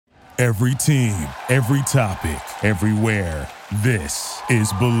Every team, every topic, everywhere. This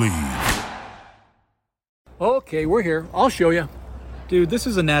is Believe. Okay, we're here. I'll show you. Dude, this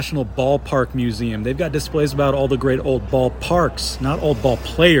is a national ballpark museum. They've got displays about all the great old ballparks, not old ball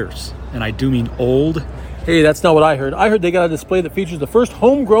players. And I do mean old. Hey, that's not what I heard. I heard they got a display that features the first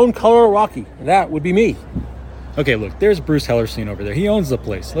homegrown Colorado Rocky. That would be me. Okay, look, there's Bruce Hellerstein over there. He owns the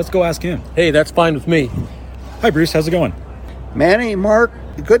place. Let's go ask him. Hey, that's fine with me. Hi, Bruce. How's it going? Manny, Mark,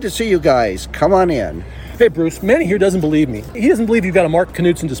 good to see you guys. Come on in. Hey, Bruce, Manny here doesn't believe me. He doesn't believe you've got a Mark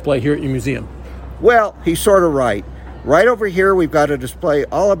Knudsen display here at your museum. Well, he's sort of right. Right over here, we've got a display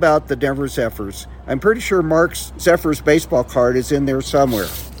all about the Denver Zephyrs. I'm pretty sure Mark's Zephyrs baseball card is in there somewhere.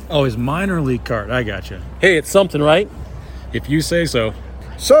 Oh, his minor league card. I gotcha. Hey, it's something, right? If you say so.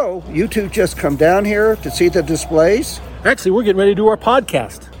 So, you two just come down here to see the displays? Actually, we're getting ready to do our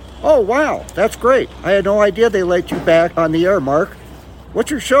podcast. Oh, wow. That's great. I had no idea they let you back on the air, Mark. What's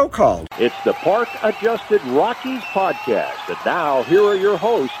your show called? It's the Park Adjusted Rockies podcast. And now, here are your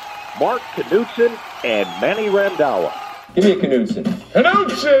hosts, Mark Knudsen and Manny Randhawa. Give me a Knudsen.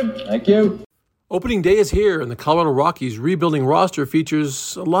 Knudsen! Thank you. Opening day is here, and the Colorado Rockies rebuilding roster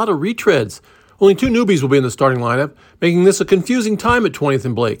features a lot of retreads. Only 2 newbies will be in the starting lineup, making this a confusing time at 20th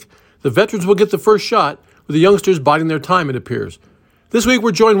and Blake. The veterans will get the first shot, with the youngsters biding their time, it appears. This week,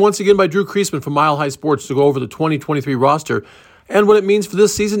 we're joined once again by Drew Creasman from Mile High Sports to go over the 2023 roster and what it means for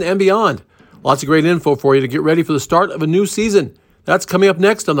this season and beyond. Lots of great info for you to get ready for the start of a new season. That's coming up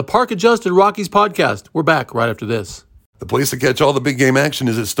next on the Park Adjusted Rockies podcast. We're back right after this. The place to catch all the big game action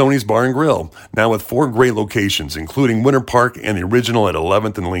is at Stoney's Bar and Grill, now with 4 great locations, including Winter Park and the original at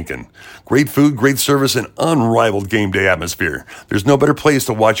 11th and Lincoln. Great food, great service, and unrivaled game day atmosphere. There's no better place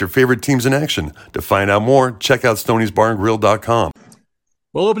to watch your favorite teams in action. To find out more, check out Stoney'sBarandGrill.com.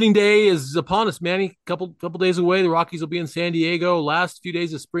 Well, opening day is upon us, Manny. Couple days away. The Rockies will be in San Diego. Last few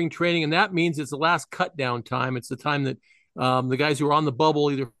days of spring training, and that means it's the last cut down time. It's the time that the guys who are on the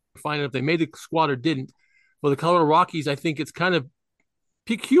bubble either find out if they made the squad or didn't. For the Colorado Rockies, I think it's kind of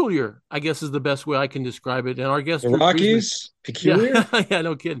peculiar, I guess is the best way I can describe it. And our guest, The Drew Rockies? Creasman, Peculiar? yeah,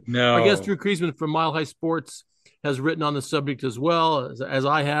 no kidding. No. Our guest, Drew Creasman from Mile High Sports, has written on the subject as well, as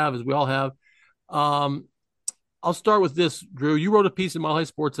I have, as we all have. I'll start with this, Drew. You wrote a piece in Mile High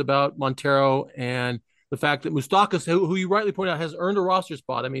Sports about Montero and the fact that Moustakas, who you rightly pointed out, has earned a roster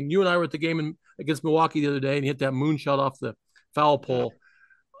spot. I mean, you and I were at the game against Milwaukee the other day, and he hit that moonshot off the foul pole.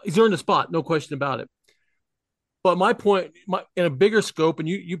 He's earned a spot, no question about it. But my point, in a bigger scope, and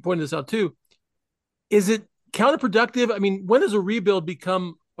you pointed this out too, is it counterproductive? I mean, when does a rebuild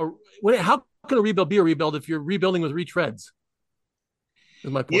become how can a rebuild be a rebuild if you're rebuilding with retreads? Is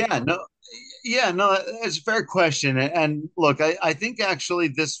my point. Yeah, no, it's a fair question. And look, I think actually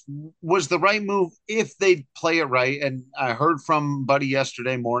this was the right move if they play it right. And I heard from Buddy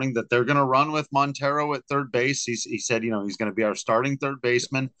yesterday morning that they're going to run with Montero at third base. He said, he's going to be our starting third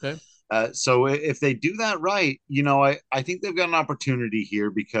baseman. Okay. So if they do that right, I think they've got an opportunity here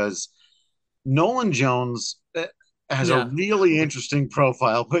because Nolan Jones has a really interesting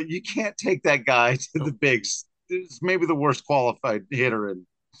profile, but you can't take that guy to the bigs. It's maybe the worst qualified hitter in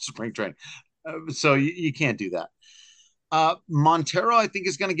spring training. So you can't do that. Montero, I think,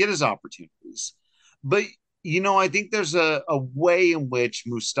 is going to get his opportunities. But, I think there's a way in which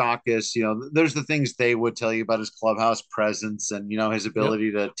Moustakas, there's the things they would tell you about his clubhouse presence and, his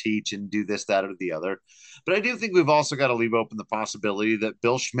ability to teach and do this, that, or the other. But I do think we've also got to leave open the possibility that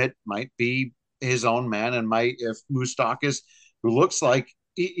Bill Schmidt might be his own man and if Moustakas, who looks like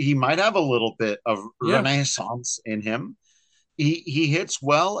he might have a little bit of renaissance in him. He hits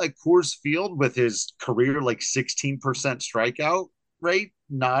well at Coors Field with his career 16% strikeout rate,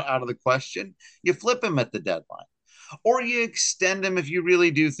 not out of the question. You flip him at the deadline, or you extend him if you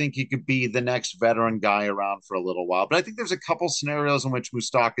really do think he could be the next veteran guy around for a little while. But I think there's a couple scenarios in which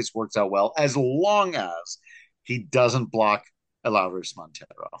Moustakas works out well, as long as he doesn't block Eleuteris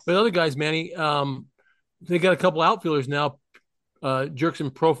Montero. But other guys, Manny, they got a couple outfielders now, Jerkson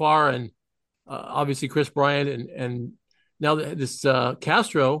Profar and obviously Chris Bryant and now this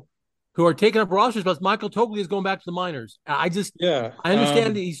Castro, who are taking up rosters, but Michael Tokley is going back to the minors. I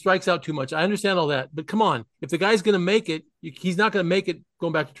understand he strikes out too much. I understand all that, but come on, if the guy's going to make it, he's not going to make it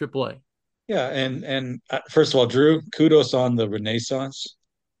going back to AAA. Yeah, and first of all, Drew, kudos on the Renaissance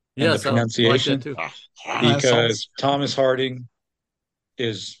and the pronunciation, I like that too. Because Thomas Harding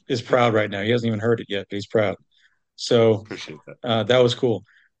is proud right now. He hasn't even heard it yet, but he's proud. So appreciate that. That was cool.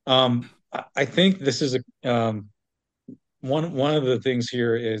 I think this is one of the things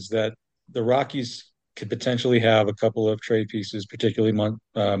here is that the Rockies could potentially have a couple of trade pieces, particularly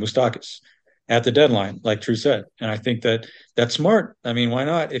Moustakas. at the deadline, like Drew said. And I think that that's smart. I mean, why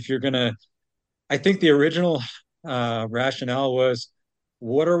not? If you're gonna, I think the original rationale was,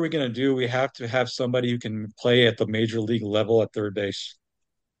 what are we gonna do? We have to have somebody who can play at the major league level at third base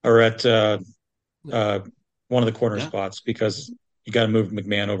or at uh, one of the corner Yeah. spots because you got to move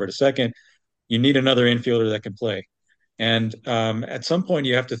McMahon over to second. You need another infielder that can play. And at some point,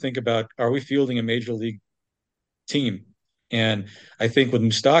 you have to think about, are we fielding a major league team? And I think with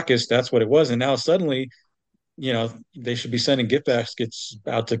Moustakis, that's what it was. And now suddenly, they should be sending gift baskets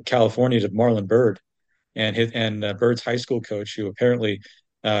out to California to Marlon Byrd and Bird's high school coach, who apparently,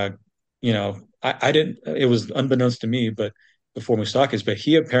 I didn't. It was unbeknownst to me, but before Moustakis, but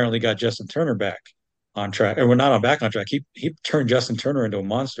he apparently got Justin Turner back on track, or we're not on back on track. He turned Justin Turner into a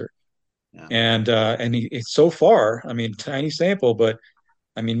monster, Yeah. and it's so far. I mean, tiny sample, but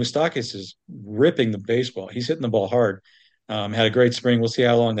I mean, Moustakis is ripping the baseball. He's hitting the ball hard. Had a great spring. We'll see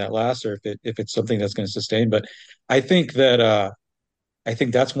how long that lasts, or if it's something that's going to sustain. But I think that I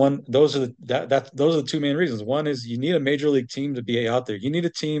think that's one. Those are the two main reasons. One is you need a major league team to be out there. You need a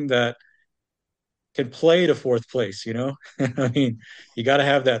team that can play to fourth place. I mean, you got to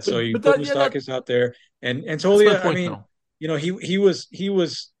have that. So you put Moustakis out there, and Tolia. I mean, though. he was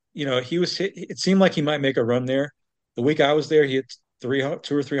hit. It seemed like he might make a run there. The week I was there, he hit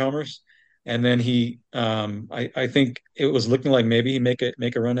two or three homers, and then I think it was looking like maybe he make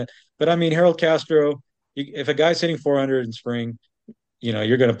a run at. But I mean, Harold Castro, if a guy's hitting 400 in spring,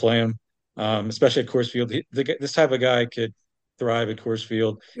 you're going to play him, especially at Coors Field. This type of guy could thrive at Coors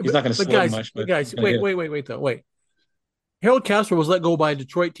Field. He's not going to slug much, but guys, wait. Harold Castro was let go by a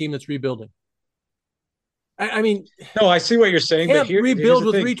Detroit team that's rebuilding. I mean, no, I see what you're saying, but rebuild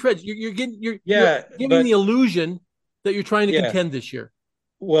with retreads. You're giving the illusion that you're trying to contend this year.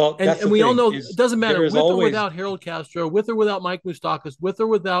 Well, and we all know it doesn't matter with or without Harold Castro, with or without Mike Moustakas, with or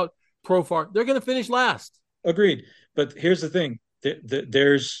without Profar, they're going to finish last. Agreed. But here's the thing: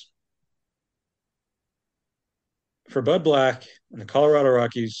 there's for Bud Black and the Colorado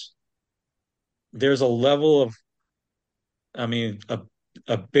Rockies, there's a level of, I mean,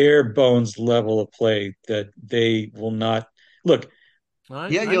 a bare bones level of play that they will not look.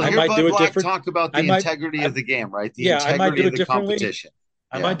 Yeah, you'll hear Bud Black talk about the integrity of the game, right? The integrity of the competition.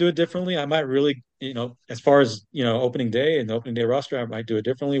 I might do it differently. I might really, as far as, opening day and the opening day roster, I might do it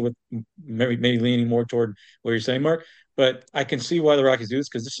differently with maybe leaning more toward what you're saying, Mark. But I can see why the Rockies do this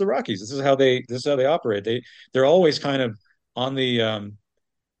because this is the Rockies. This is how they operate. They're always kind of on the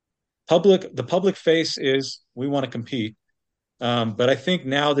public. The public face is we want to compete, but I think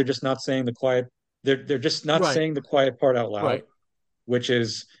now they're just not saying the quiet. They're just not saying the quiet part out loud, which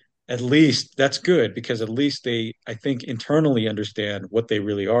is at least that's good because at least they, I think, internally understand what they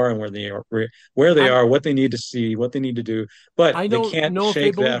really are and where they are, what they need to see, what they need to do. But they can't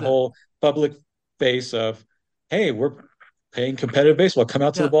shake that whole public face of, hey, we're playing competitive baseball. Come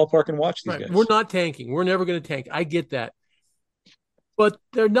out to the ballpark and watch these guys. We're not tanking. We're never going to tank. I get that. But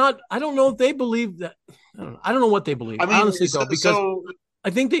they're not. I don't know if they believe that. I don't know what they believe. I mean, honestly, though, because I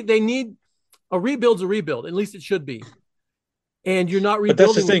think they need a rebuild's a rebuild. At least it should be. And you're not rebuilding.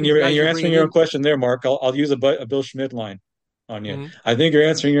 But that's the thing. You're answering your own question there, Mark. I'll use a Bill Schmidt line on you. Mm-hmm. I think you're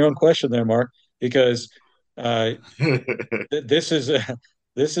answering your own question there, Mark, because this is a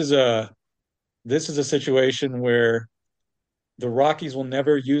situation where the Rockies will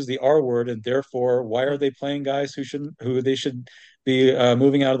never use the R word, and therefore, why are they playing guys who they should be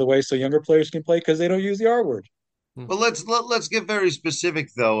moving out of the way so younger players can play because they don't use the R word? Well, let's get very specific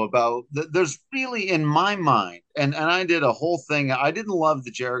though about there's really in my mind, and I did a whole thing. I didn't love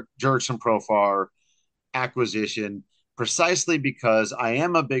the Jurickson Profar acquisition precisely because I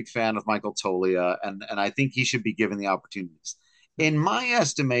am a big fan of Michael Tolia, and I think he should be given the opportunities. In my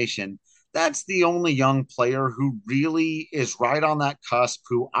estimation, that's the only young player who really is right on that cusp.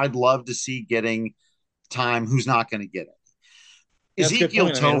 Who I'd love to see getting time. Who's not going to get it? That's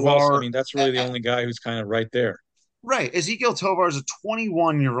Ezekiel Tovar. I mean, that's really the only guy who's kind of right there. Right. Ezekiel Tovar is a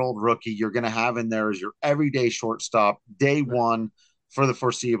 21-year-old rookie you're going to have in there as your everyday shortstop, day one for the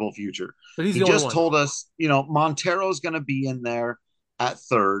foreseeable future. But he just told us, Montero's going to be in there at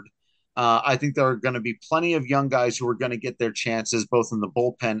third. I think there are going to be plenty of young guys who are going to get their chances both in the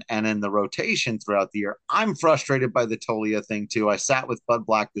bullpen and in the rotation throughout the year. I'm frustrated by the Tolia thing, too. I sat with Bud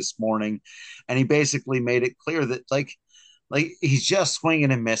Black this morning, and he basically made it clear that, like he's just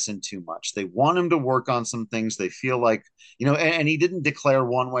swinging and missing too much. They want him to work on some things. They feel like, and he didn't declare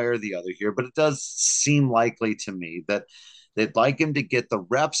one way or the other here, but it does seem likely to me that they'd like him to get the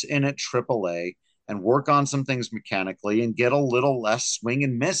reps in at AAA and work on some things mechanically and get a little less swing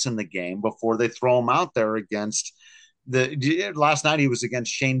and miss in the game before they throw him out there against, Last night he was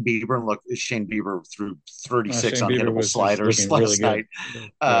against Shane Bieber, and look, Shane Bieber threw 36 Shane Bieber unhittable was sliders looking really last good.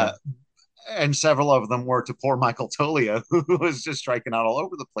 night. And several of them were to poor Michael Toglia, who was just striking out all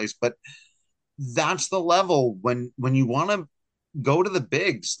over the place. But that's the level when you want to go to the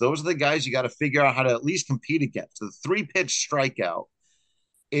bigs. Those are the guys you got to figure out how to at least compete against. The 3-pitch strikeout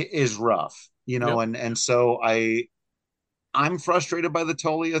is rough, and so I'm frustrated by the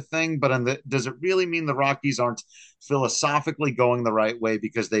Toglia thing, but does it really mean the Rockies aren't philosophically going the right way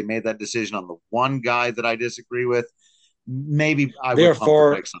because they made that decision on the one guy that I disagree with? Maybe they are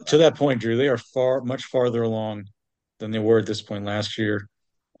far to that point, Drew. They are much farther along than they were at this point last year,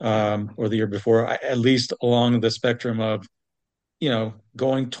 or the year before. At least along the spectrum of,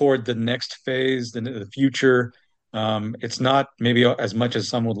 going toward the next phase, the future. It's not maybe as much as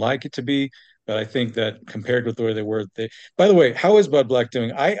some would like it to be, but I think that compared with where they were, by the way, how is Bud Black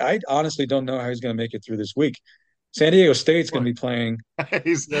doing? I honestly don't know how he's going to make it through this week. San Diego State's going to be playing for a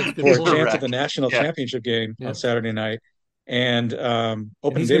chance at the national championship game on Saturday night, and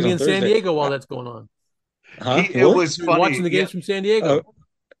opening days on Thursday. San Diego while that's going on. Huh? It was funny watching the games from San Diego.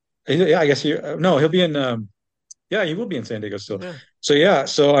 Yeah, I guess he'll be in. Yeah, he will be in San Diego still. Yeah.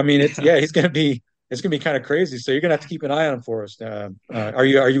 So I mean, he's going to be. It's going to be kind of crazy. So you're going to have to keep an eye on him for us. Are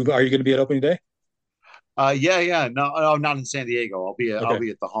you going to be at opening day? Yeah. No, not in San Diego. I'll be at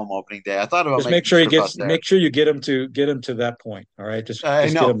the home opening day. I thought about just make sure you get him to that point. All right, just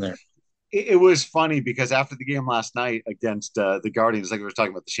get him there. It was funny because after the game last night against the Guardians, like we were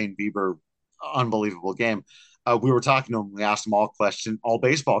talking about the Shane Bieber unbelievable game. We were talking to him. We asked him all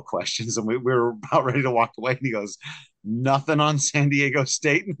baseball questions, and we were about ready to walk away. And he goes, "Nothing on San Diego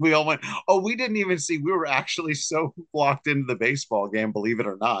State." And we all went, "Oh, we didn't even see." We were actually so locked into the baseball game, believe it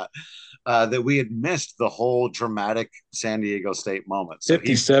or not, that we had missed the whole dramatic San Diego State moment. So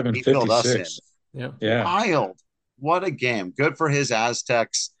 57, he filled us in. Yeah. Wild. What a game. Good for his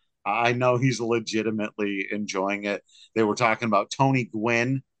Aztecs. I know he's legitimately enjoying it. They were talking about Tony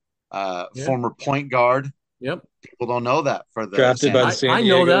Gwynn, former point guard. Yep. People don't know that for the drafted by the San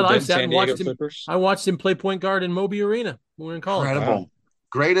Diego. I know that. I sat and watched him. Clippers. I watched him play point guard in Moby Arena when we were in college. Incredible. Wow.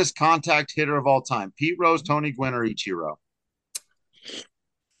 Greatest contact hitter of all time. Pete Rose, Tony Gwynn, or Ichiro.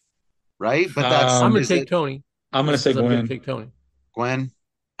 Right? But I'm going to take Tony. I'm going to say Gwynn. Take Tony. Gwynn.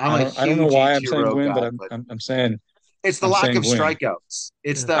 I don't know why I'm saying Gwynn, but I'm saying it's the lack of strikeouts.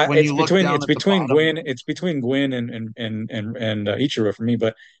 It's that when you look down it's between Gwynn and Ichiro for me,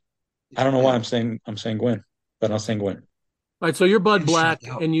 but I don't know why I'm saying Gwynn, but I'm saying Gwynn. All right, so you're Bud Black,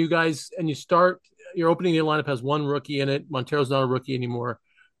 and you start your opening day lineup has one rookie in it. Montero's not a rookie anymore,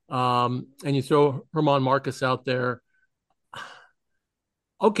 and you throw Herman Marcus out there.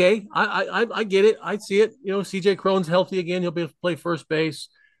 Okay, I get it. I see it. CJ Cron's healthy again. He'll be able to play first base.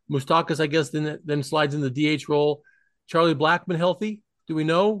 Moustakas, I guess, then slides in the DH role. Charlie Blackmon healthy? Do we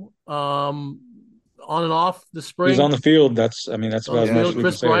know? On and off the spring. He's on the field. That's about as much.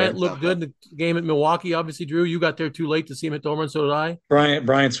 Chris Bryant looked good in the game at Milwaukee. Obviously, Drew, you got there too late to see him hit the home run. So did I.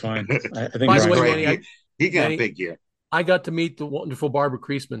 Bryant's fine. I think. By the way, Manny, he got a big year. I got to meet the wonderful Barbara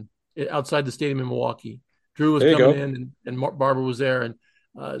Creasman outside the stadium in Milwaukee. Drew was coming in, and Barbara was there, and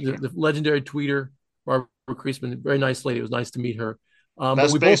the legendary tweeter Barbara Creasman, very nice lady. It was nice to meet her.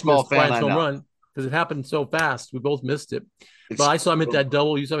 But we both missed Bryant's home run because it happened so fast. We both missed it. But I saw him hit that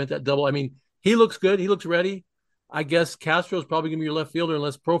double. You saw him hit that double. I mean, he looks good. He looks ready. I guess Castro's probably going to be your left fielder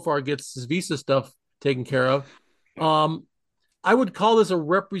unless Profar gets his visa stuff taken care of. I would call this a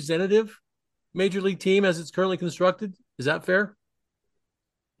representative major league team as it's currently constructed. Is that fair?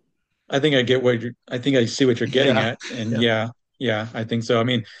 I think I get I see what you're getting at. And yeah, I think so. I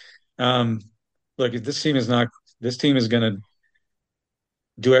mean, look, this team is going to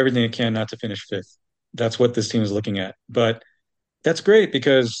do everything it can not to finish fifth. That's what this team is looking at. But that's great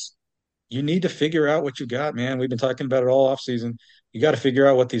because you need to figure out what you got, man. We've been talking about it all offseason. You got to figure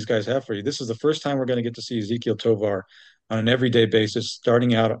out what these guys have for you. This is the first time we're going to get to see Ezequiel Tovar on an everyday basis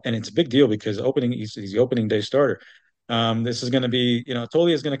starting out. And it's a big deal because he's the opening day starter. This is going to be,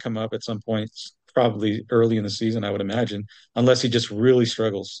 Toglia is going to come up at some point, probably early in the season, I would imagine, unless he just really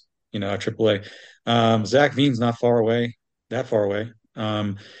struggles, at AAA. Zach Veen's not that far away.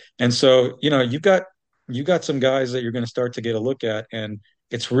 And so, you got some guys that you're going to start to get a look at, and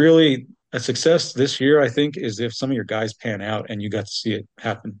it's really a success this year, I think, is if some of your guys pan out and you got to see it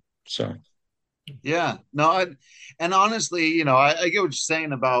happen. So. Yeah, no, and honestly, I get what you're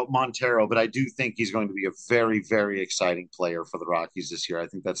saying about Montero, but I do think he's going to be a very, very exciting player for the Rockies this year. I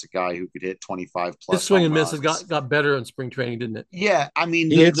think that's a guy who could hit 25 plus. His swing and miss has got better in spring training, didn't it? Yeah, I mean,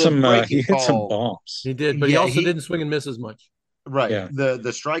 he hit some bombs. He did, but he also didn't swing and miss as much. Right. Yeah. The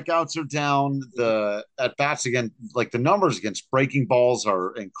strikeouts are down. The at bats again, like the numbers against breaking balls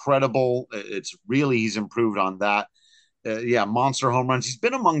are incredible. It's really he's improved on that. Yeah, monster home runs. He's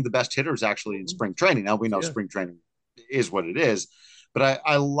been among the best hitters actually in spring training. Now we know spring training is what it is, but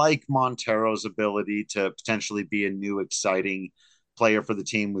I like Montero's ability to potentially be a new exciting player for the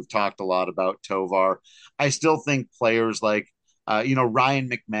team. We've talked a lot about Tovar. I still think players like Ryan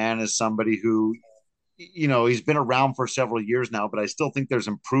McMahon is somebody who he's been around for several years now, but I still think there's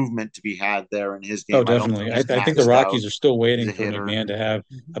improvement to be had there in his Oh, game. I don't think definitely. he's I think the maxed out Rockies are still as waiting a for hitter. McMahon to have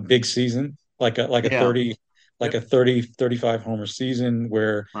a big season, like a Yeah, 30, like Yep. a 30, 35 homer season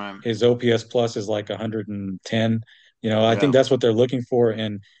where right. his OPS plus is like 110. I think Yeah, that's what they're looking for.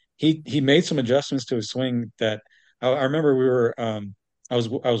 And he made some adjustments to his swing that I remember I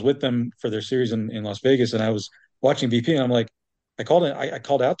was with them for their series in Las Vegas, and I was watching BP, and I'm like, I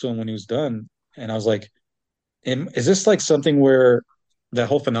called out to him when he was done, and I was like, is this like something where that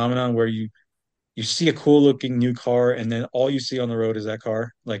whole phenomenon where you see a cool looking new car and then all you see on the road is that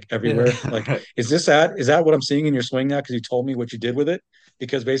car like Yeah. everywhere? Like, right. is that what I'm seeing in your swing now because you told me what you did with it?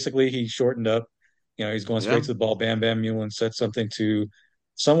 Because basically he shortened up, he's going straight Yeah, to the ball. Bam Bam Mullen said something to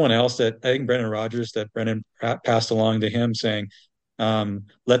someone else, that I think Brendan Rodgers, that Brendan passed along to him, saying,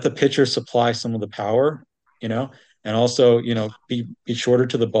 let the pitcher supply some of the power, you know and also, be shorter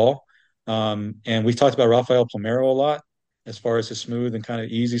to the ball. And we talked about Rafael Palmeiro a lot as far as his smooth and kind of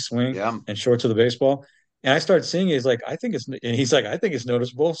easy swing yeah. and short to the baseball. And I started seeing it, he's like, and he's like, I think it's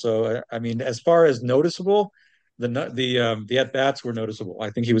noticeable. So I mean, as far as noticeable, the at bats were noticeable. I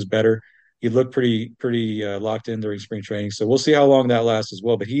think he was better. He looked pretty locked in during spring training. So we'll see how long that lasts as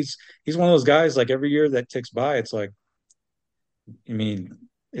well. But he's one of those guys, like every year that ticks by, it's like, I mean,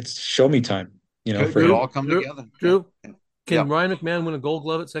 it's show me time, for Could him. all come Drew, together. Yeah, Drew, yeah, can Ryan McMahon win a Gold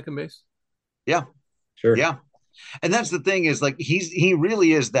Glove at second base? yeah, Sure. yeah. And that's the thing is like he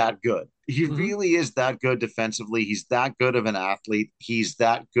really is that good. He Mm-hmm. really is that good defensively. He's that good of an athlete. He's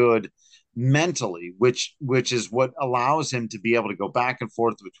that good mentally, which is what allows him to be able to go back and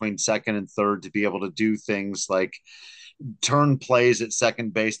forth between second and third, to be able to do things like turn plays at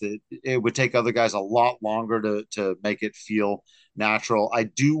second base that it would take other guys a lot longer to make it feel natural. I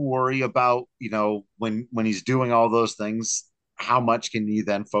do worry about, when he's doing all those things, how much can you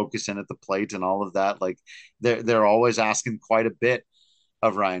then focus in at the plate and all of that? Like they're always asking quite a bit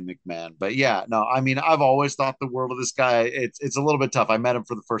of Ryan McMahon. But yeah, no, I mean, I've always thought the world of this guy. It's a little bit tough. I met him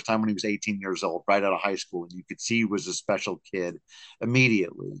for the first time when he was 18 years old, right out of high school, and you could see he was a special kid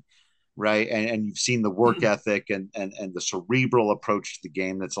immediately, right? And you've seen the work ethic and the cerebral approach to the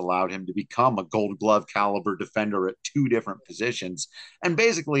game that's allowed him to become a Gold Glove caliber defender at two different positions, and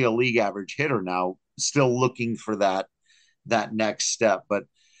basically a league average hitter now, still looking for that next step. But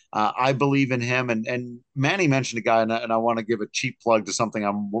I believe in him. And Manny mentioned a guy, and I want to give a cheap plug to something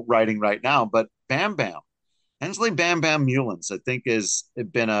I'm writing right now. But Bam Bam, Hensley Bam Bam Mullins, I think has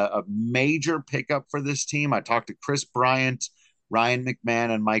been a major pickup for this team. I talked to Chris Bryant, Ryan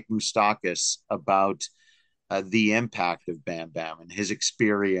McMahon, and Mike Moustakis about the impact of Bam Bam and his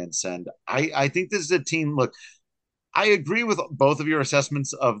experience. And I think this is a team. Look, I agree with both of your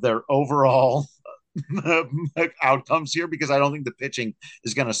assessments of their overall outcomes here, because I don't think the pitching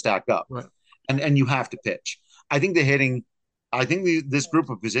is going to stack up, Right. and you have to pitch. I think the hitting, I think this group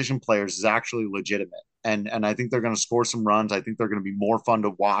of position players is actually legitimate, and I think they're going to score some runs. I think they're going to be more fun to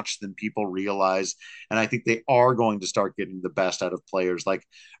watch than people realize, and I think they are going to start getting the best out of players like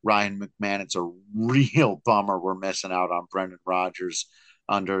Ryan McMahon. It's a real bummer we're missing out on Brendan Rodgers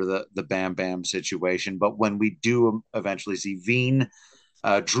under the Bam Bam situation, but when we do eventually see Veen,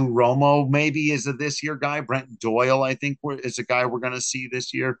 Drew Romo maybe is a this year guy. Brent Doyle, I think, is a guy we're going to see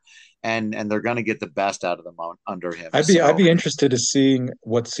this year, and they're going to get the best out of them under him. I'd be interested to seeing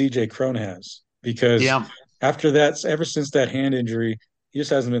what CJ Crone has, because Yeah, after that, ever since that hand injury, he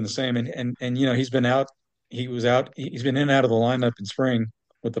just hasn't been the same. And he's been out. He was out. He's been in and out of the lineup in spring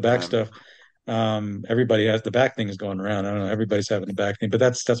with the back right. stuff. Everybody has the back thing is going around. I don't know. Everybody's having the back thing, but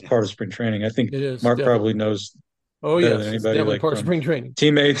that's part of spring training. I think It is Mark probably definitely. knows Oh better than yes, it's anybody, definitely like part of from spring training.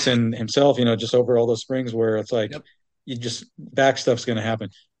 teammates and himself. Just over all those springs where it's like Yep. you just back stuff's going to happen.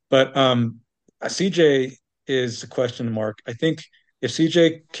 But CJ is a question mark. I think if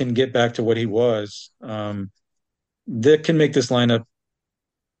CJ can get back to what he was, that can make this lineup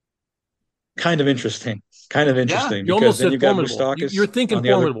kind of interesting. Kind of Yeah, interesting You because almost then said you've got formidable. You're Moustakis thinking on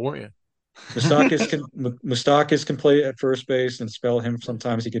the other. formidable, weren't you? Moustakis can play at first base and spell him.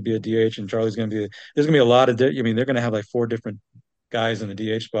 Sometimes he could be a DH, and Charlie's going to be. There's going to be a lot of. I mean, they're going to have like four different guys in the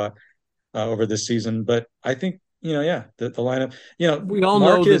DH spot over this season. But I think yeah, the lineup. We all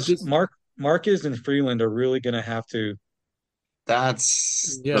know that this. Marquez and Freeland are really going to have to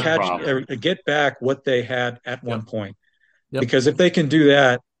That's Yeah. the catch problem. or get back what they had at one point. Yep. Because if they can do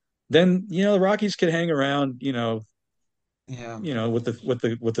that, then the Rockies could hang around, Yeah. with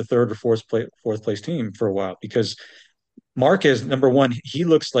the third or fourth place team for a while. Because Marquez, number one, he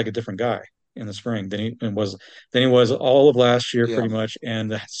looks like a different guy in the spring than he was all of last year, Yeah. pretty much, and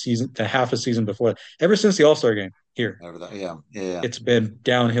the half a season before. Ever since the All-Star game here, Yeah. Yeah. it's been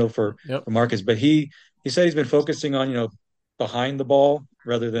downhill for Yep. Marquez. But he said he's been focusing on behind the ball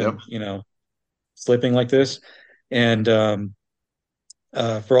rather than Yep. slipping like this. And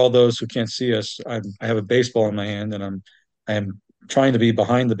for all those who can't see us, I have a baseball in my hand, and I am trying to be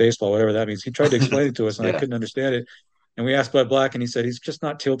behind the baseball, whatever that means. He tried to explain it to us, and I Yeah. couldn't understand it. And we asked Bud Black, and he said he's just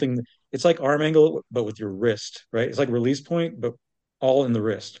not tilting. It's like arm angle, but with your wrist, right? It's like release point, but all in the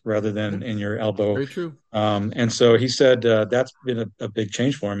wrist rather than in your elbow. Very true. And so he said that's been a big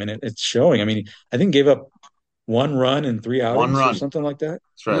change for him, and it's showing. I mean, I think he gave up one run in three outings or run. something like that.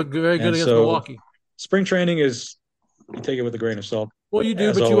 That's right. Looked very good And against so Milwaukee. spring training is, you take it with a grain of salt. Well, you do,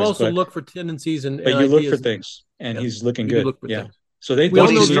 as but you always, also look for tendencies and but you look ideas. for things, and Yeah, he's looking you do good. look for Yeah. things. So they We all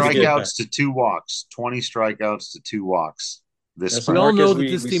 20 know need to get back. strikeouts to 2 walks. 20 strikeouts to 2 walks this That's We spring. all know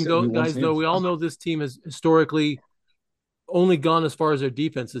Marquez that this team, we once guys, though, knew. we all know this team has historically only gone as far as their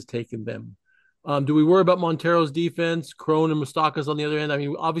defense has taken them. Do we worry about Montero's defense, Crone and Moustakas on the other end? I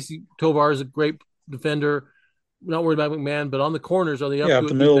mean, obviously, Tovar is a great defender. We're not worried about McMahon, but on the corners, are they up Yeah, to up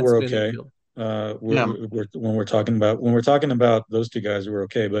the it middle we're defensively in the okay. field? When we're talking about those two guys, we're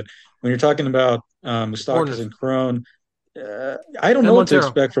okay. But when you're talking about Moustakas Corners. and Crone, I don't And know what to Montero.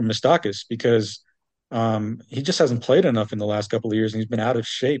 expect from Moustakas because he just hasn't played enough in the last couple of years, and he's been out of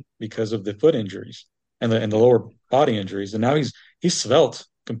shape because of the foot injuries and the lower body injuries. And now he's svelte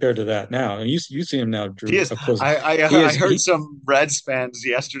compared to that now. And you see him now, He Drew, is. up close. I heard some Reds fans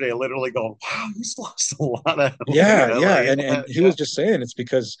yesterday literally going, "Wow, he's lost a lot of weight." Yeah. Like, And he was just saying it's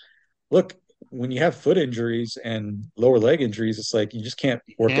because, look, when you have foot injuries and lower leg injuries, it's like you just can't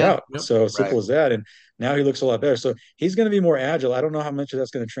work out. Yep. So simple Right. as that. And now he looks a lot better. So he's going to be more agile. I don't know how much of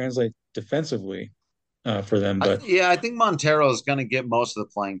that's going to translate defensively for them, but I think Montero is going to get most of the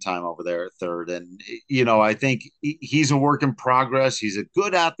playing time over there at third, and I think he's a work in progress. He's a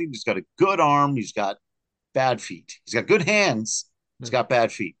good athlete. He's got a good arm. He's got bad feet. He's got good hands. He's got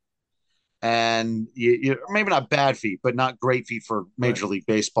bad feet. And maybe not bad feet, but not great feet for Major League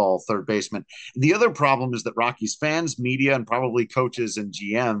Baseball third baseman. The other problem is that Rockies fans, media, and probably coaches and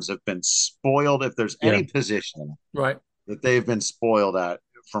GMs have been spoiled. If there's any position that they've been spoiled at,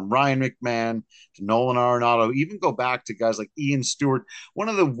 from Ryan McMahon to Nolan Arenado, even go back to guys like Ian Stewart, one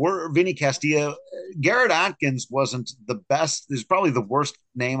of the Vinny Castillo, Garrett Atkins wasn't the best. Is probably the worst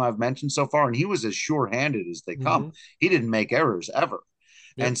name I've mentioned so far, and he was as sure-handed as they come. He didn't make errors ever.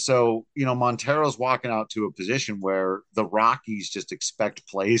 Yep. And so, Montero's walking out to a position where the Rockies just expect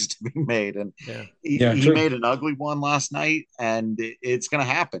plays to be made. And he made an ugly one last night, and it's going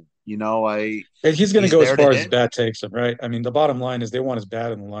to happen. He's going to go as far as his bat takes him, right? I mean, the bottom line is they want his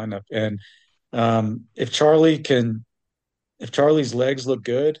bat in the lineup. And if Charlie's legs look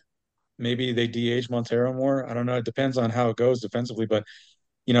good, maybe they DH Montero more. I don't know. It depends on how it goes defensively. But,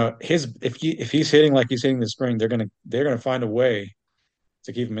 if he's hitting like he's hitting this spring, they're going to find a way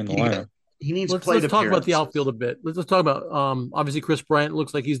to keep him in the lineup. He needs let's talk about the outfield a bit. Let's talk about obviously Chris Bryant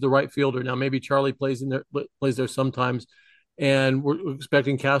looks like he's the right fielder now. Maybe Charlie plays there sometimes, and we're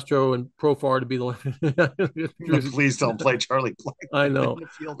expecting Castro and Profar to be the. Please don't play Charlie. I know.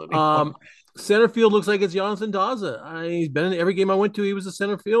 Center field looks like it's Jonathan Daza. He's been in every game I went to. He was a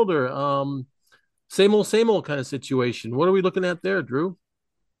center fielder. Same old kind of situation. What are we looking at there, Drew?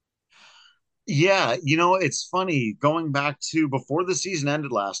 Yeah, it's funny going back to before the season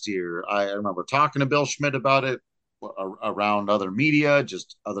ended last year. I remember talking to Bill Schmidt about it around other media,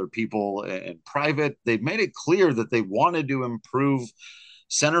 just other people in private. They've made it clear that they wanted to improve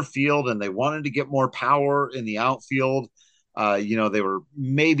center field and they wanted to get more power in the outfield. They were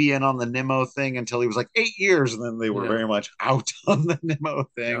maybe in on the Nimmo thing until he was like 8 years, and then they were very much out on the Nimmo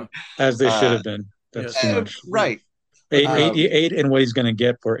thing, as they should have been. That's too much, right? Eight, and what he's going to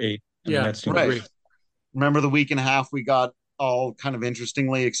get for 8. I mean, that's too much. Remember the week and a half we got all kind of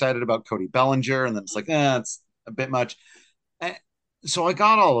interestingly excited about Cody Bellinger, and then it's like, it's a bit much. So I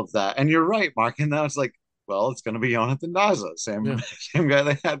got all of that, and you're right, Mark. And now it's like, well, it's going to be Jonathan Daza, same guy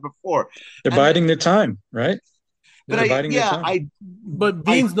they had before. They're biding their time, right? But But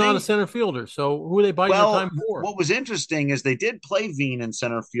Bean's not a center fielder, so who are they biding their time for? What was interesting is they did play Bean in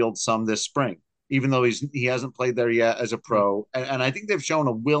center field some this spring, even though he hasn't played there yet as a pro, and I think they've shown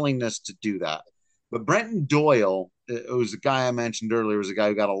a willingness to do that. But Brenton Doyle, it was the guy I mentioned earlier, was a guy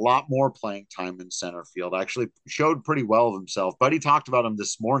who got a lot more playing time in center field. Actually, showed pretty well of himself. Buddy talked about him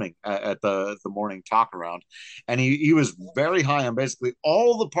this morning at the morning talk around, and he was very high on basically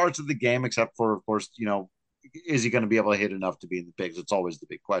all the parts of the game, except for, of course, is he going to be able to hit enough to be in the bigs? It's always the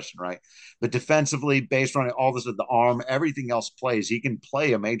big question, right? But defensively, base running, all this with the arm, everything else plays. He can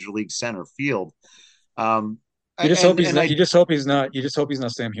play a major league center field. You just hope he's not. You just hope he's not. You just hope he's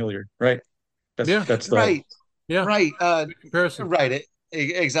not Sam Hilliard, right? That's the right. Yeah. Right. Comparison. Right.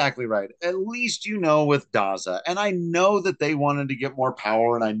 Exactly right. At least with Daza. And I know that they wanted to get more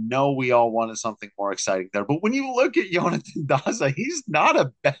power, and I know we all wanted something more exciting there. But when you look at Jonathan Daza, he's not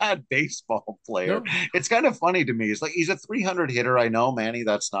a bad baseball player. No. It's kind of funny to me. It's like he's a 300 hitter. I know, Manny,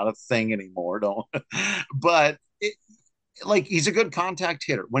 that's not a thing anymore. Don't. But he's a good contact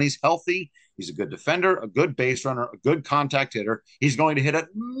hitter. When he's healthy, he's a good defender, a good base runner, a good contact hitter. He's going to hit at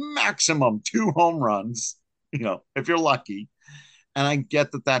maximum 2 home runs, if you're lucky. And I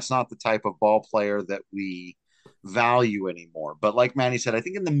get that that's not the type of ball player that we value anymore. But like Manny said, I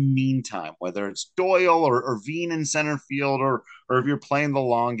think in the meantime, whether it's Doyle or Veen in center field, or if you're playing the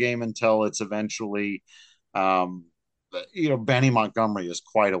long game until it's eventually, Benny Montgomery is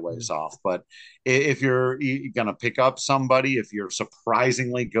quite a ways off. But if you're going to pick up somebody, if you're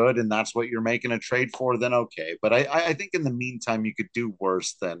surprisingly good and that's what you're making a trade for, then okay. But I think in the meantime, you could do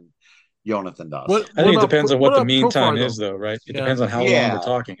worse than Jonathan does. I think it depends on what the meantime is, though, right? It depends on how long we're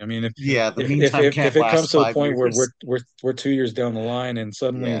talking. I mean, if it comes to a point where we're 2 years down the line and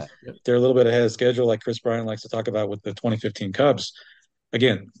suddenly they're a little bit ahead of schedule, like Chris Bryant likes to talk about with the 2015 Cubs.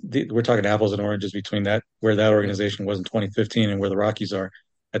 Again, we're talking apples and oranges between where that organization was in 2015 and where the Rockies are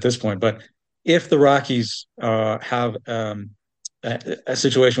at this point. But if the Rockies have a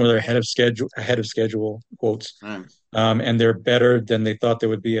situation where they're ahead of schedule, quotes, and they're better than they thought they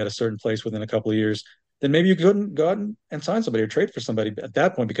would be at a certain place within a couple of years, then maybe you couldn't go out and sign somebody or trade for somebody at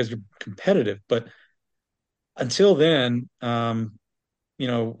that point because you're competitive. But until then,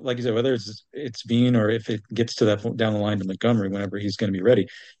 like you said, whether it's Veen or if it gets to that down the line to Montgomery, whenever he's going to be ready,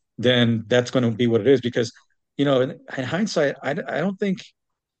 then that's going to be what it is. Because, in hindsight, I don't think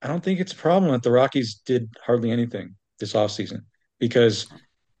it's a problem that the Rockies did hardly anything this offseason, because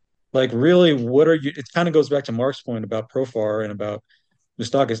really, it kind of goes back to Mark's point about Profar and about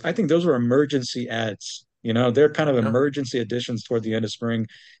Moustakas. I think those are emergency ads. They're kind of emergency additions toward the end of spring,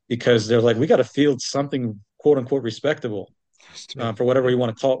 because they're like, we got to field something quote unquote respectable for whatever you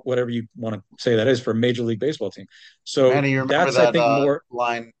want to say that is for a Major League Baseball team. So Manny, you remember that, I think, more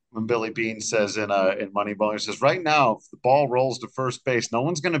line when Billy Beane says in Moneyball, he says, right now, if the ball rolls to first base, no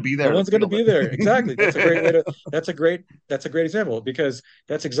one's going to be there. No one's going to be there. Exactly. That's a great way that's a great example, because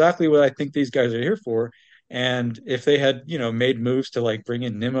that's exactly what I think these guys are here for. And if they had, made moves to bring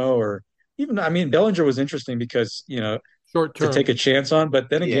in Nimmo, or even, Bellinger was interesting because, short term to take a chance on. But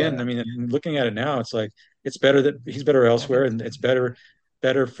then again, looking at it now, it's like, it's better that he's better elsewhere, and it's better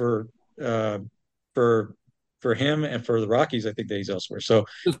for him and for the Rockies. I think that he's elsewhere. So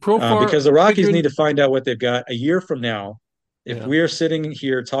because the Rockies need to find out what they've got a year from now. If we are sitting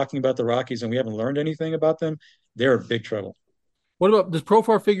here talking about the Rockies and we haven't learned anything about them, they're in big trouble. What about, does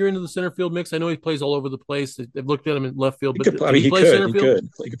Profar figure into the center field mix? I know he plays all over the place. They've looked at him in left field, but he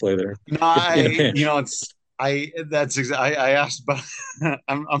could play there. No, I asked, but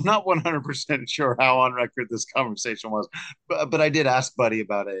I'm not 100% sure how on record this conversation was, but I did ask Buddy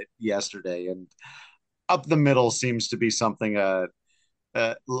about it yesterday, and up the middle seems to be something.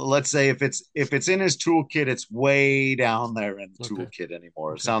 Let's say if it's in his toolkit, it's way down there in the toolkit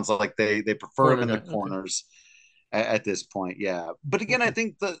anymore. It sounds like they prefer him in the corners at this point. Yeah, but again, I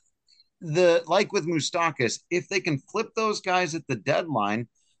think the like with Moustakas, if they can flip those guys at the deadline,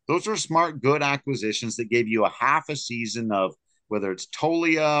 those are smart, good acquisitions that gave you a half a season of, whether it's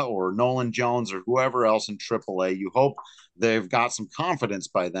Tolia or Nolan Jones or whoever else in AAA. You hope they've got some confidence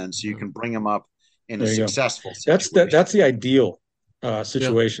by then, so you can bring them up in a successful situation. That's the ideal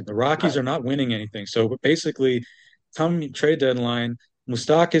situation. The Rockies are not winning anything, so basically, come trade deadline,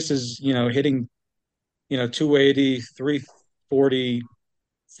 Moustakas is hitting 280, 340,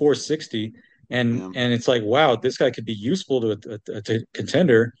 460. And it's like, wow, this guy could be useful to a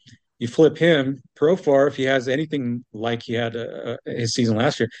contender. You flip him. Profar, if he has anything like he had his season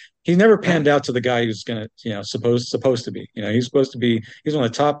last year, he's never panned out to the guy who's going to, supposed to be. He's supposed to be. He's one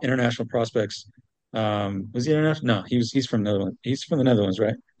of the top international prospects. Was he international? No, he's from Netherlands. He's from the Netherlands,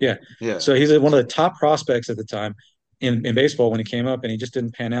 right? Yeah. So he's one of the top prospects at the time in baseball when he came up, and he just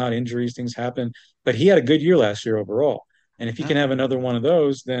didn't pan out. Injuries, things happen. But he had a good year last year overall. And if he can have another one of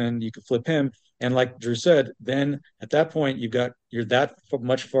those, then you could flip him. And like Drew said, then at that point you're that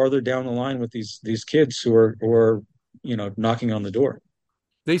much farther down the line with these kids who are knocking on the door.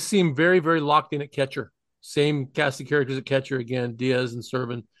 They seem very, very locked in at catcher. Same cast of characters at catcher again, Diaz and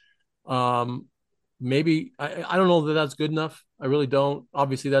Servin. Maybe I don't know that that's good enough. I really don't.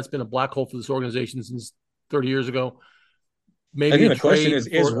 Obviously, that's been a black hole for this organization since 30 years ago. Maybe I think the question is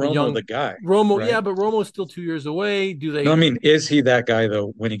Romo the guy? Romo, right? yeah, but Romo's still 2 years away. Do they? No, I mean, is he that guy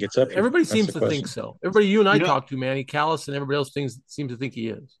though when he gets up here? Everybody That's seems the to question. think so. Everybody you and I talk to, Manny Callis, and everybody else seems to think he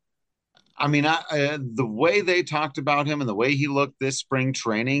is. I mean, the way they talked about him and the way he looked this spring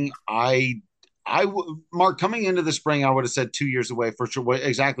training, Mark, coming into the spring, I would have said 2 years away for sure.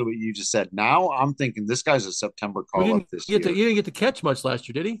 Exactly what you just said. Now I'm thinking this guy's a September call up this year. He didn't get to catch much last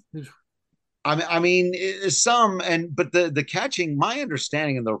year, did he? I mean, but the catching, my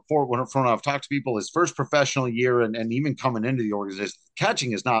understanding in the report when I've talked to people, his first professional year and even coming into the organization,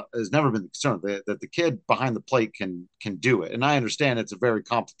 catching has never been the concern that the kid behind the plate can do it. And I understand it's a very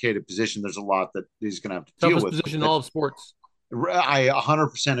complicated position. There's a lot that he's going to have to deal with. Toughest position in all of sports. I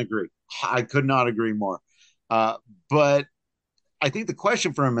 100% agree. I could not agree more. But I think the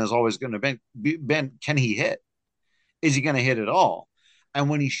question for him is always going to be, can he hit? Is he going to hit at all? And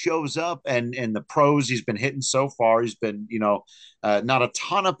when he shows up and the pros he's been hitting so far, he's been, not a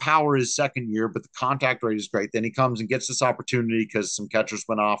ton of power his second year, but the contact rate is great. Then he comes and gets this opportunity because some catchers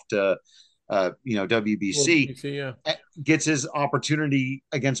went off to, WBC, yeah. Gets his opportunity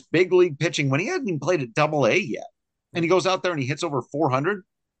against big league pitching when he hadn't even played at Double-A yet. And he goes out there and he hits over 400.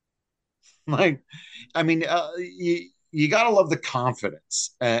 Like, I mean, you got to love the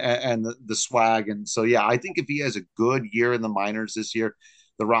confidence and the swag. And so, yeah, I think if he has a good year in the minors this year,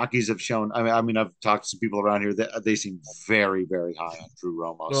 the Rockies have shown. I mean, I've talked to some people around here that they seem very, very high on Drew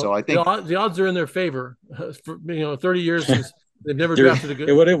Romo. Well, so I think the odds are in their favor. For 30 years since they've never drafted a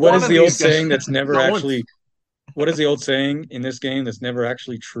good. What is the old saying that's never actually? What is the old saying in this game that's never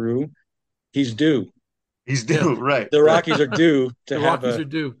actually true? He's due. He's due, right? The Rockies are due to have a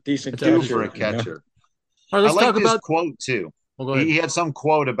decent catcher. For a catcher. All right, let's talk about his quote too. Well, he had some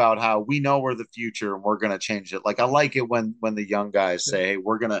quote about how we know we're the future and we're going to change it. Like, I like it when the young guys say, "Hey,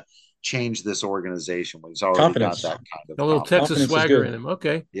 we're going to change this organization." When he's already got that kind of a little Texas swagger in him.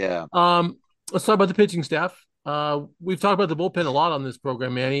 Okay, yeah. Let's talk about the pitching staff. We've talked about the bullpen a lot on this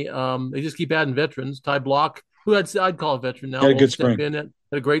program, Manny. They just keep adding veterans. Ty Block, who I'd call a veteran now, had a good spring. Had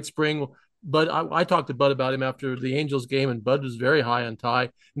a great spring. But I talked to Bud about him after the Angels game, and Bud was very high on Ty.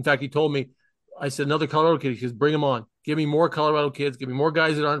 In fact, he told me, I said, another Colorado kid. He says, bring him on. Give me more Colorado kids. Give me more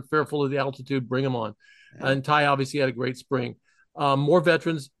guys that aren't fearful of the altitude. Bring them on. Yeah. And Ty obviously had a great spring. More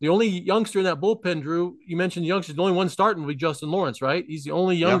veterans. The only youngster in that bullpen, Drew, you mentioned youngsters. The only one starting will be Justin Lawrence, right? He's the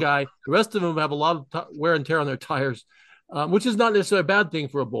only young guy. The rest of them have a lot of wear and tear on their tires, which is not necessarily a bad thing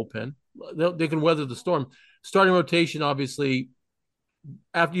for a bullpen. They can weather the storm. Starting rotation, obviously,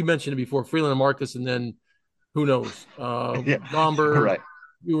 after you mentioned it before, Freeland and Marcus, and then who knows? Gomber, right.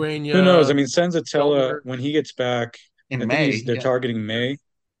 Urania. Who knows? I mean, Senzatella, when he gets back in May, they're targeting May.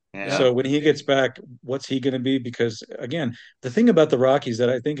 Yeah. So when he gets back, what's he going to be? Because again, the thing about the Rockies that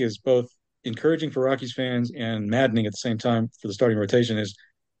I think is both encouraging for Rockies fans and maddening at the same time for the starting rotation is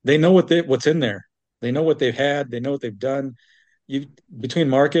they know what's in there. They know what they've had. They know what they've done. Between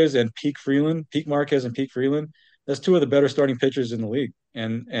Marquez and Peak Marquez and Peak Freeland, that's two of the better starting pitchers in the league.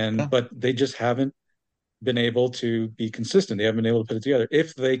 But they just haven't been able to be consistent. They haven't been able to put it together.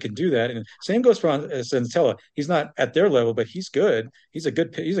 If they can do that, and same goes for Senzatella. He's not at their level, but he's good. He's a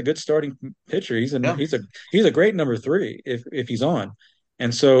good starting pitcher. He's a great number 3 if he's on.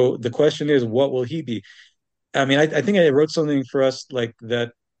 And so the question is, what will he be? I mean, I think I wrote something for us like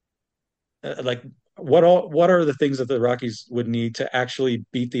that. What are the things that the Rockies would need to actually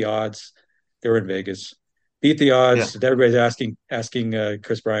beat the odds? They were in Vegas. Beat the odds. Yeah. Everybody's asking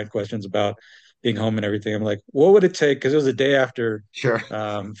Chris Bryant questions about being home and everything. I'm like, what would it take? Because it was the day after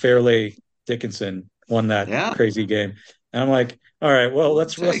Fairleigh Dickinson won that crazy game. And I'm like, all right, well,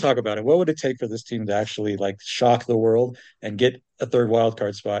 let's talk about it. What would it take for this team to actually shock the world and get a third wild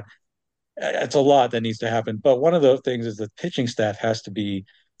card spot? It's a lot that needs to happen. But one of the things is the pitching staff has to be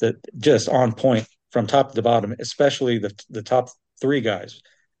just on point from top to bottom, especially the top 3 guys.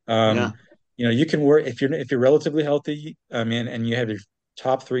 You can work if you're relatively healthy. I mean, and you have your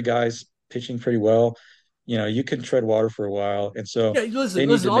top 3 guys pitching pretty well. You can tread water for a while. And so,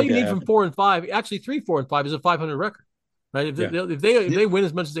 listen. All you need from 4 and 5, actually 3, 4 and 5 is a 500 record, right? If they win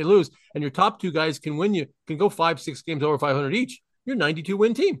as much as they lose, and your top 2 guys can go 5-6 games over 500 each, you're a 92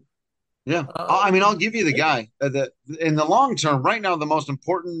 win team. Yeah, I mean, I'll give you the guy in the long term. Right now, the most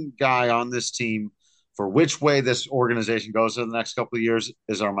important guy on this team for which way this organization goes in the next couple of years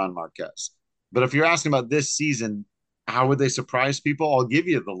is Armand Marquez. But if you're asking about this season, how would they surprise people? I'll give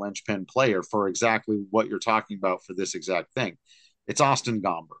you the linchpin player for exactly what you're talking about for this exact thing. It's Austin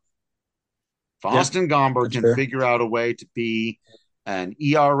Gomber. If Austin Gomber can figure out a way to be an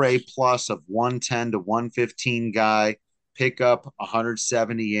ERA plus of 110 to 115 guy, pick up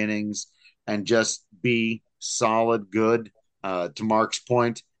 170 innings, and just be solid good, to Mark's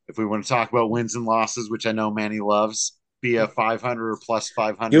point, if we want to talk about wins and losses, which I know Manny loves, be a 500 or plus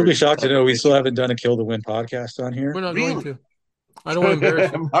 500. You'll be shocked to know we still haven't done a Kill to Win podcast on here. We're not going to. I don't want to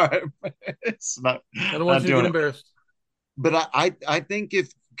embarrass you. I don't want you to get embarrassed. But I think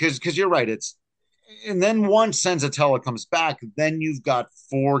because you're right, and then once Senzatella comes back, then you've got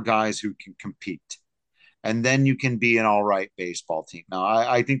 4 guys who can compete. And then you can be an all right baseball team. Now,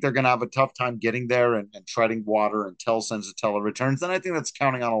 I think they're going to have a tough time getting there and treading water until Senzatella returns. And I think that's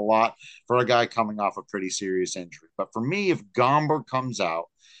counting on a lot for a guy coming off a pretty serious injury. But for me, if Gomber comes out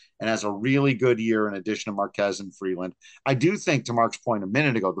and has a really good year in addition to Marquez and Freeland, I do think, to Mark's point a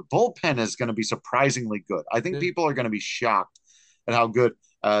minute ago, the bullpen is going to be surprisingly good. I think people are going to be shocked at how good.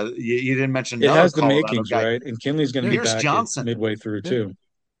 You didn't mention it has the Colorado makings, guy. right? And Kinley's going to be back Johnson midway through too.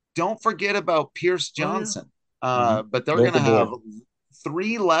 Don't forget about Pierce Johnson. But they're going to have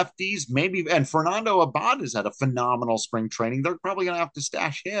 3 lefties, maybe, and Fernando Abad has had a phenomenal spring training. They're probably going to have to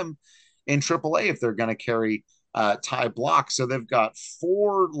stash him in AAA if they're going to carry Ty Block. So they've got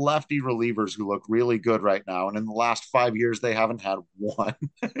 4 lefty relievers who look really good right now. And in the last 5 years, they haven't had one.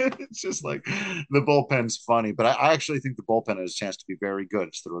 It's just like the bullpen's funny. But I actually think the bullpen has a chance to be very good.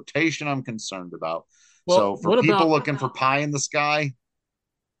 It's the rotation I'm concerned about. Well, so for people looking for pie in the sky,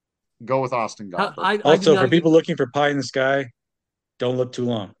 go with Austin Gomber. Also, for people looking for pie in the sky, don't look too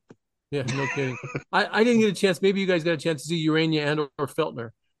long. Yeah, no kidding. I didn't get a chance. Maybe you guys got a chance to see Urania and or Feltner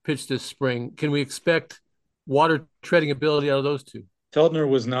pitch this spring. Can we expect water treading ability out of those two? Feltner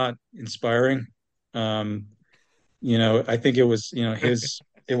was not inspiring. I think it was,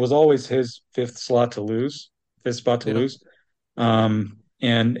 it was always his fifth spot to lose. And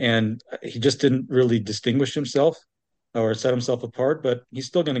he just didn't really distinguish himself or set himself apart, but he's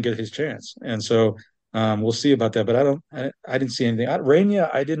still going to get his chance. And so we'll see about that. But I didn't see anything. Urania,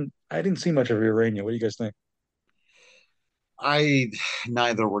 I didn't see much of Urania. What do you guys think?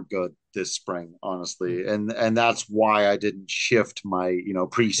 Neither were good this spring, honestly, and that's why I didn't shift my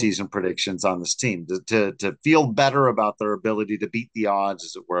preseason predictions on this team to feel better about their ability to beat the odds,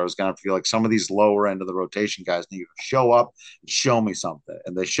 as it were. I was going to feel like some of these lower end of the rotation guys need to show up and show me something,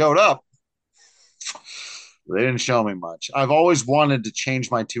 and they showed up. They didn't show me much. I've always wanted to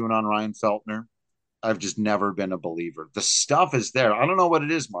change my tune on Ryan Feltner. I've just never been a believer. The stuff is there. I don't know what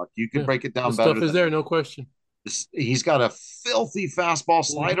it is, Mark. You can break it down better. The stuff is there, no question. He's got a filthy fastball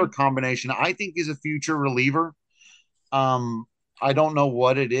slider combination. I think he's a future reliever. I don't know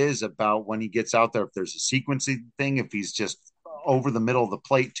what it is about when he gets out there, if there's a sequencing thing, if he's just over the middle of the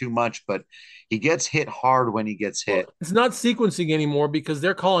plate too much, but he gets hit hard when he gets hit. Well, it's not sequencing anymore because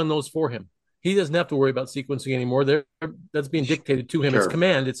they're calling those for him. He doesn't have to worry about sequencing anymore. That's being dictated to him. Sure. It's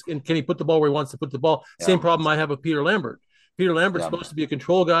command. Can he put the ball where he wants to put the ball? Yeah. Same problem I have with Peter Lambert. Peter Lambert's supposed to be a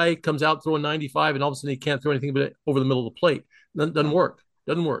control guy, comes out throwing 95, and all of a sudden he can't throw anything but over the middle of the plate. Doesn't work.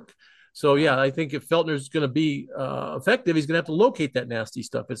 So, yeah, I think if Feltner's going to be effective, he's going to have to locate that nasty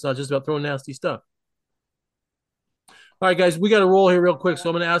stuff. It's not just about throwing nasty stuff. All right, guys, we got to roll here real quick. So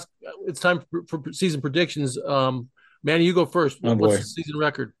I'm going to ask, it's time for season predictions. Manny, you go first. What's the season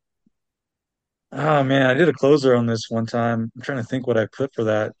record? Oh, man, I did a closer on this one time. I'm trying to think what I put for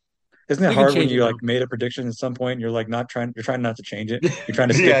that. Isn't it hard when you made a prediction at some point and you're trying not to change it. You're trying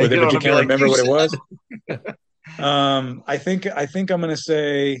to stick with it, but you can't remember what it was. I think I'm going to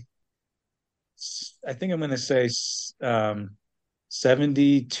say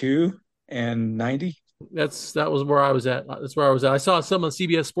 72 and 90. That was where I was at. I saw some on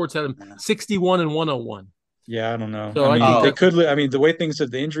CBS Sports had them 61 and 101. Yeah, I don't know. So they could. The way things have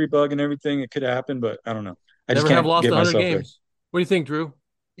the injury bug and everything, it could happen, but I don't know. I just can't lost get 100 myself games. there. What do you think, Drew?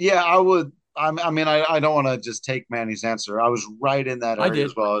 Yeah, I would. I don't want to just take Manny's answer. I was right in that area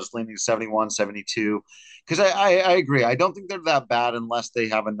as well. I was leaning 71, 72 because I agree. I don't think they're that bad unless they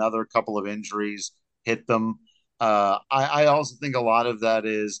have another couple of injuries hit them. I also think a lot of that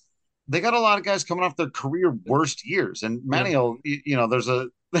is they got a lot of guys coming off their career worst years, and Manny, there's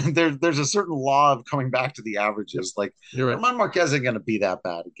a certain law of coming back to the averages. Like Armand Marquez isn't going to be that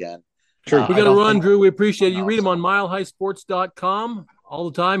bad again. Sure. We got to run, Drew. We appreciate it. You read him on milehighsports.com all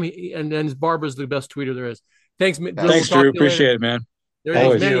the time. And Barbara's the best tweeter there is. Thanks, Drew. Thanks, Drew. Appreciate it, man. There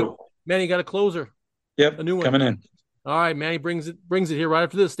it is. Manny got a closer. Yep. A new one. Coming in. All right. Manny brings it here right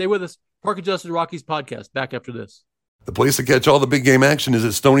after this. Stay with us. Park Adjusted Rockies podcast. Back after this. The place to catch all the big game action is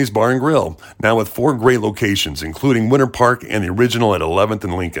at Stoney's Bar and Grill, now with 4 great locations, including Winter Park and the original at 11th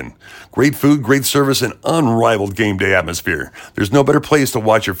and Lincoln. Great food, great service, and unrivaled game day atmosphere. There's no better place to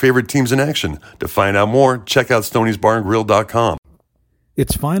watch your favorite teams in action. To find out more, check out Stoney'sBarandGrill.com.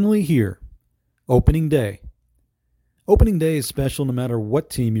 It's finally here. Opening day. Opening day is special no matter what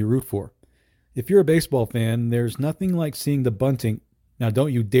team you root for. If you're a baseball fan, there's nothing like seeing the bunting. Now,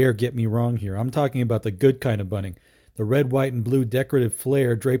 don't you dare get me wrong here. I'm talking about the good kind of bunting. The red, white, and blue decorative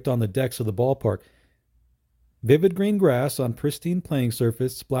flare draped on the decks of the ballpark. Vivid green grass on pristine playing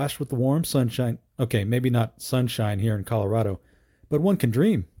surface splashed with the warm sunshine. Okay, maybe not sunshine here in Colorado, but one can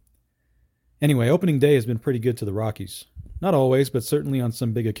dream. Anyway, opening day has been pretty good to the Rockies. Not always, but certainly on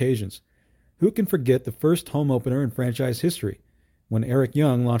some big occasions. Who can forget the first home opener in franchise history, when Eric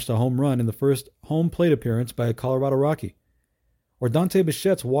Young launched a home run in the first home plate appearance by a Colorado Rocky? Or Dante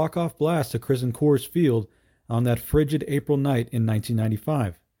Bichette's walk-off blast to Creasman Coors Field on that frigid April night in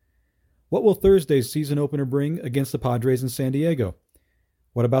 1995. What will Thursday's season opener bring against the Padres in San Diego?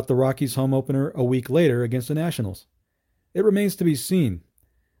 What about the Rockies' home opener a week later against the Nationals? It remains to be seen.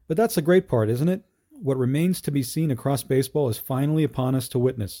 But that's the great part, isn't it? What remains to be seen across baseball is finally upon us to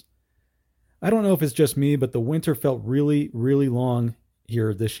witness. I don't know if it's just me, but the winter felt really, really long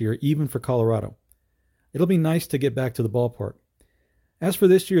here this year, even for Colorado. It'll be nice to get back to the ballpark. As for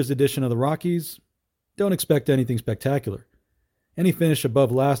this year's edition of the Rockies, don't expect anything spectacular. Any finish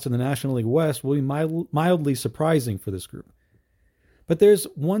above last in the National League West will be mildly surprising for this group. But there's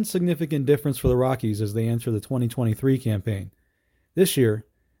one significant difference for the Rockies as they enter the 2023 campaign. This year,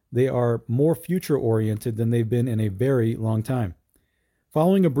 they are more future-oriented than they've been in a very long time.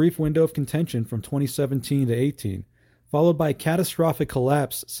 Following a brief window of contention from 2017 to 18, followed by catastrophic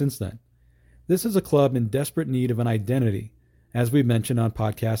collapse since then. This is a club in desperate need of an identity, as we've mentioned on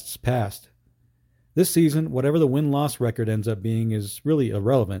podcasts past. This season, whatever the win-loss record ends up being is really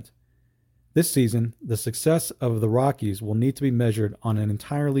irrelevant. This season, the success of the Rockies will need to be measured on an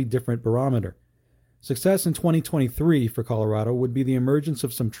entirely different barometer. Success in 2023 for Colorado would be the emergence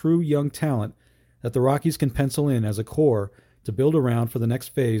of some true young talent that the Rockies can pencil in as a core to build around for the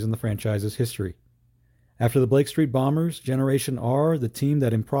next phase in the franchise's history. After the Blake Street Bombers, Generation R, the team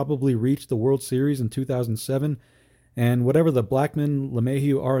that improbably reached the World Series in 2007, and whatever the Blackman,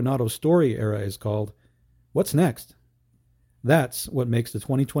 LeMahieu, Arenado story era is called, what's next? That's what makes the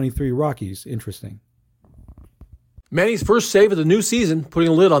 2023 Rockies interesting. Manny's first save of the new season, putting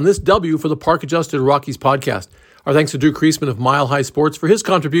a lid on this W for the Park Adjusted Rockies podcast. Our thanks to Drew Creasman of Mile High Sports for his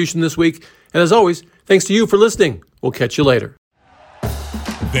contribution this week. And as always, thanks to you for listening. We'll catch you later.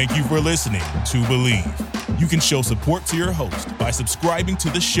 Thank you for listening to Believe. You can show support to your host by subscribing to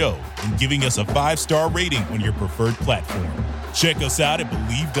the show and giving us a 5-star rating on your preferred platform. Check us out at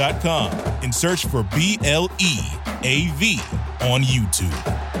Believe.com and search for BLEAV on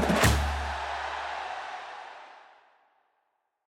YouTube.